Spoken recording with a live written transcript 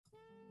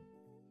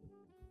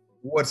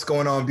What's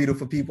going on,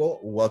 beautiful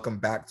people? Welcome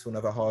back to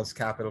another Hall's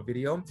Capital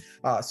video.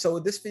 So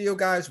this video,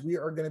 guys, we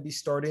are going to be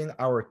starting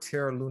our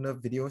Terra Luna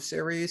video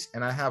series,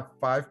 and I have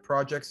 5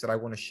 projects that I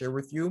want to share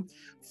with you.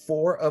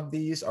 4 of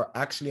these are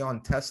actually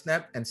on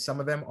testnet, and some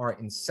of them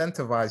are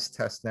incentivized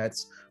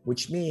testnets,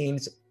 which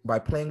means by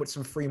playing with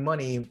some free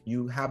money,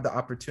 you have the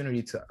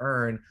opportunity to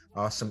earn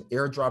some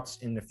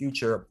airdrops in the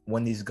future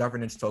when these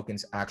governance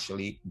tokens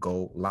actually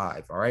go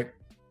live. All right.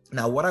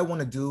 Now, what I want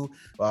to do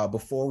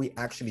before we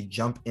actually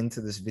jump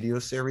into this video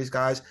series,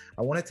 guys,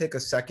 I want to take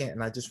a second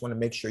and I just want to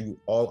make sure you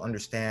all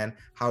understand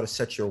how to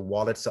set your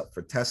wallets up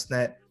for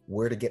testnet,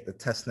 where to get the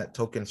testnet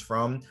tokens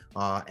from,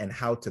 and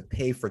how to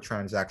pay for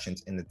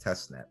transactions in the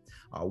testnet.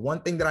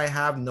 One thing that I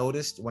have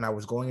noticed when I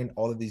was going in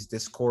all of these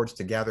discords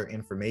to gather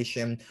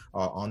information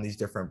on these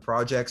different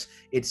projects,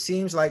 it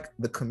seems like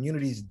the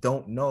communities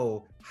don't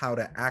know how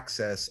to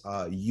access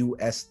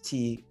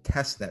UST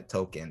testnet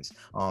tokens.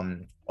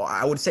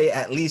 I would say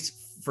at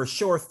least for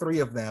sure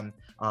 3 of them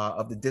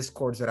of the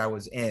discords that I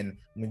was in,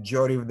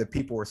 majority of the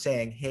people were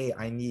saying, hey,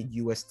 I need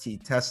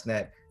UST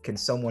testnet. Can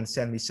someone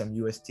send me some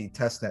UST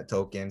testnet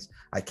tokens?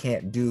 I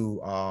can't do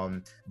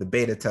the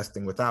beta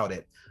testing without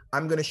it.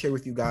 I'm going to share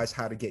with you guys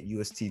how to get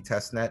UST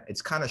testnet.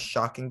 It's kind of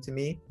shocking to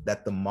me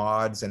that the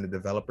mods and the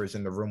developers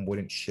in the room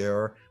wouldn't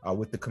share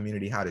with the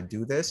community how to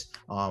do this.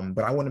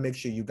 But I want to make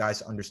sure you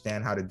guys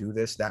understand how to do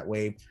this. That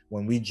way,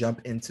 when we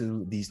jump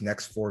into these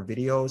next 4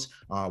 videos,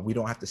 we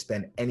don't have to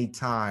spend any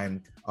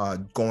time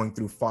going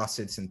through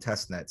faucets and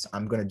testnets.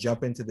 I'm going to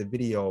jump into the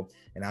video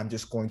and I'm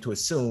just going to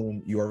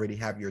assume you already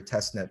have your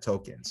testnet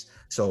tokens.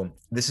 So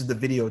this is the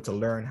video to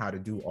learn how to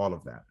do all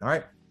of that. All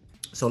right.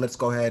 So let's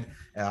go ahead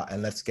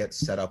and let's get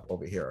set up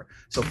over here.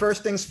 So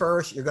first things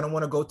first, you're going to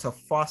want to go to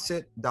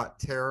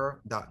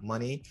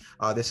faucet.terra.money.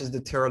 This is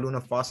the Terra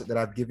Luna faucet that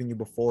I've given you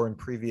before in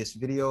previous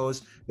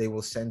videos. They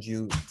will send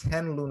you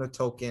 10 Luna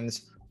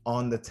tokens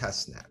on the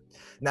testnet.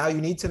 Now you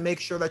need to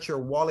make sure that your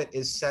wallet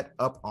is set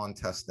up on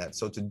testnet.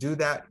 So to do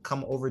that,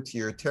 come over to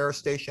your Terra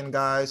station,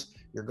 guys.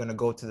 You're going to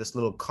go to this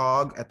little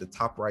cog at the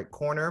top right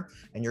corner,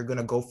 and you're going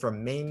to go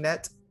from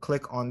mainnet,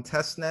 click on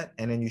testnet,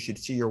 and then you should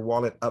see your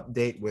wallet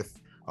update with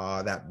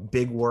that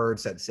big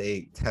words that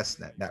say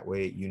testnet. That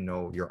way you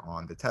know you're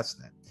on the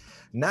testnet.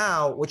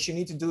 Now what you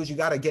need to do is you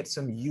got to get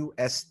some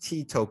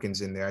UST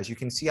tokens in there. As you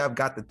can see, I've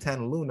got the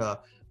 10 Luna,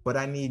 but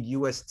I need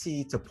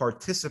UST to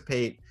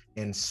participate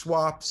in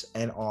swaps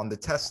and on the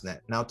testnet.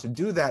 Now to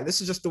do that, this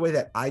is just the way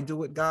that I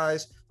do it,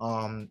 guys,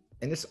 and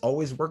this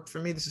always worked for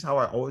me. This is how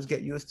I always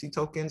get UST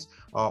tokens.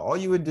 All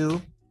you would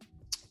do,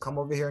 come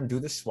over here and do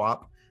the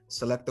swap.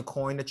 Select the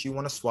coin that you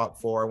want to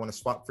swap for. I want to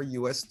swap for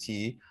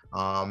UST.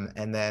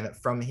 And then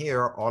from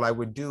here, all I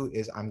would do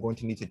is I'm going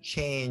to need to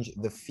change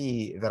the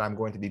fee that I'm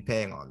going to be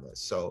paying on this.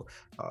 So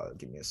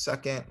give me a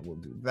second. We'll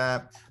do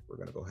that. We're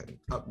going to go ahead and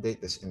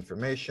update this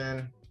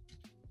information.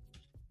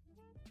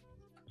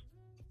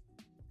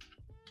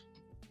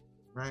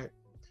 Right.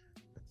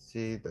 Let's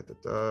see.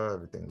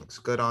 Everything looks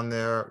good on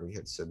there. We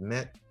hit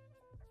submit.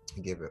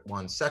 Give it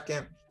 1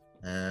 second.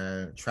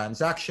 And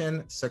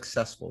transaction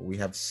successful. We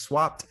have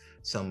swapped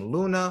some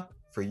Luna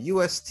for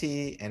UST,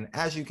 and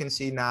as you can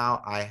see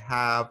now, I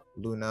have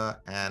Luna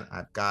and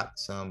I've got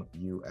some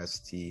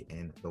UST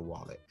in the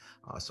wallet.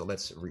 So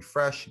let's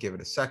refresh, give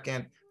it a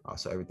second,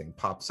 so everything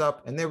pops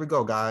up, and there we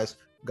go, guys.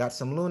 Got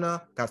some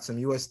Luna, got some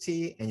UST,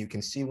 and you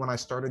can see when I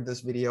started this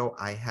video,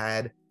 I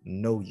had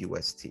no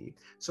UST.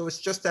 So it's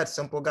just that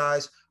simple,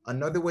 guys.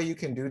 Another way you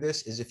can do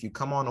this is if you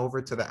come on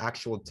over to the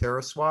actual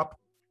Terra swap.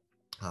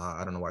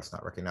 I don't know why it's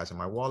not recognizing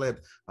my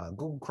wallet.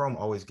 Google Chrome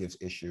always gives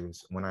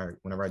issues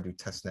whenever I do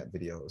testnet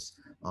videos.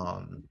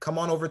 Come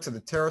on over to the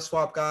Terra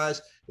swap,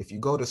 guys. If you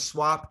go to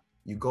swap,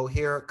 you go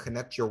here,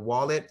 connect your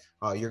wallet.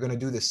 You're going to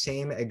do the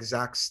same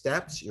exact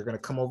steps. You're going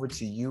to come over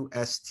to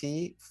UST,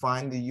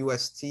 find the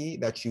UST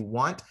that you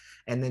want,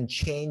 and then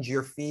change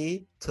your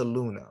fee to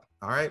Luna.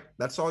 All right,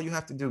 that's all you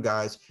have to do,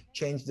 guys.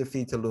 Change the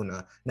fee to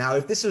Luna. Now,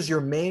 if this is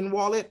your main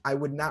wallet, I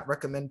would not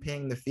recommend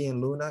paying the fee in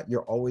Luna.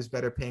 You're always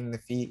better paying the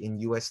fee in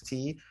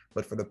UST.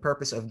 But for the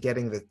purpose of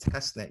getting the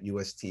testnet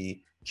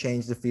UST,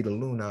 change the fee to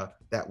Luna.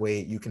 That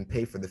way you can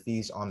pay for the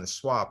fees on the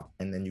swap,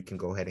 and then you can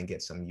go ahead and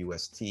get some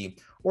UST,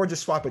 or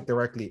just swap it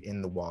directly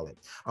in the wallet.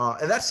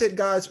 And that's it,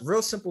 guys.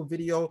 Real simple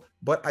video,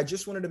 but I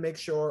just wanted to make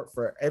sure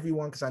for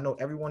everyone, because I know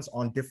everyone's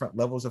on different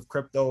levels of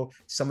crypto.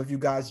 Some of you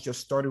guys just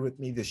started with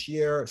me this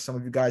year. Some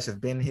of you guys have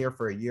been here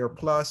for a year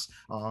plus.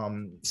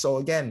 So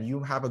again,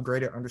 you have a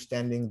greater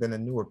understanding than the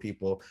newer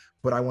people,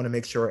 but I want to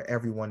make sure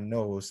everyone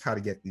knows how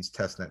to get these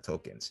testnet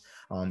tokens.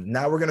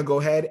 Now we're going to go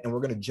ahead and we're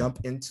going to jump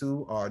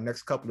into our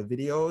next couple of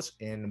videos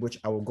in which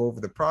I will go over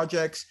the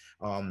projects.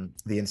 The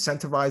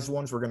incentivized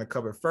ones we're going to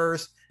cover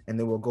first, and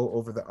then we'll go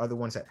over the other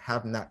ones that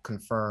have not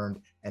confirmed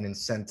an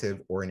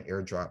incentive or an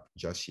airdrop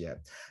just yet.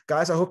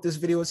 Guys, I hope this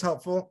video is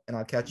helpful, and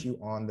I'll catch you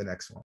on the next one.